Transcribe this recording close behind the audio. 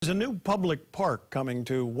There's a new public park coming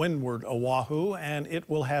to Windward Oahu, and it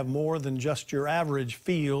will have more than just your average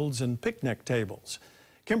fields and picnic tables.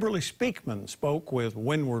 Kimberly Speakman spoke with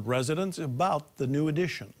Windward residents about the new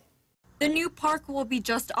addition. The new park will be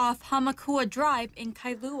just off Hamakua Drive in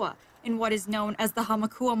Kailua, in what is known as the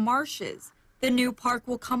Hamakua Marshes. The new park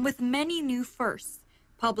will come with many new firsts: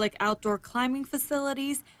 public outdoor climbing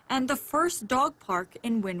facilities and the first dog park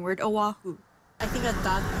in Windward Oahu. I think a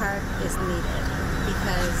dog park is needed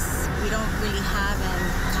because we don't really have, and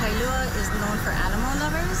Kailua is known for animal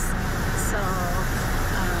lovers. So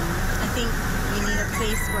I think we need a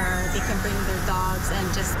place where they can bring their dogs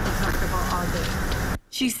and just be comfortable all day.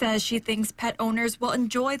 She says she thinks pet owners will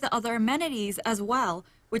enjoy the other amenities as well,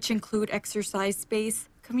 which include exercise space,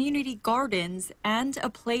 community gardens, and a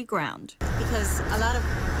playground. Because a lot of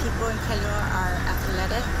people in Kailua are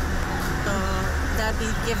athletic, so that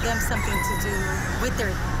would give them something to do with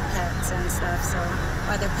their pets and stuff. So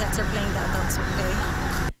while their pets are playing, the adults will play.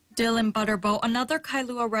 Dylan Butterbow, another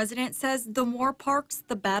Kailua resident, says the more parks,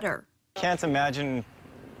 the better. Can't imagine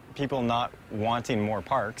people not wanting more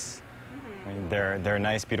parks. I mean, they're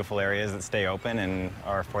nice, beautiful areas that stay open and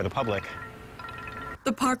are for the public.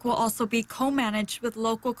 The park will also be co-managed with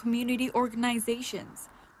local community organizations.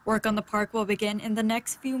 Work on the park will begin in the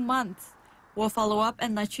next few months. We'll follow up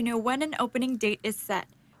and let you know when an opening date is set.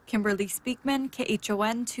 Kimberly Speakman,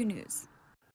 KHON 2 News.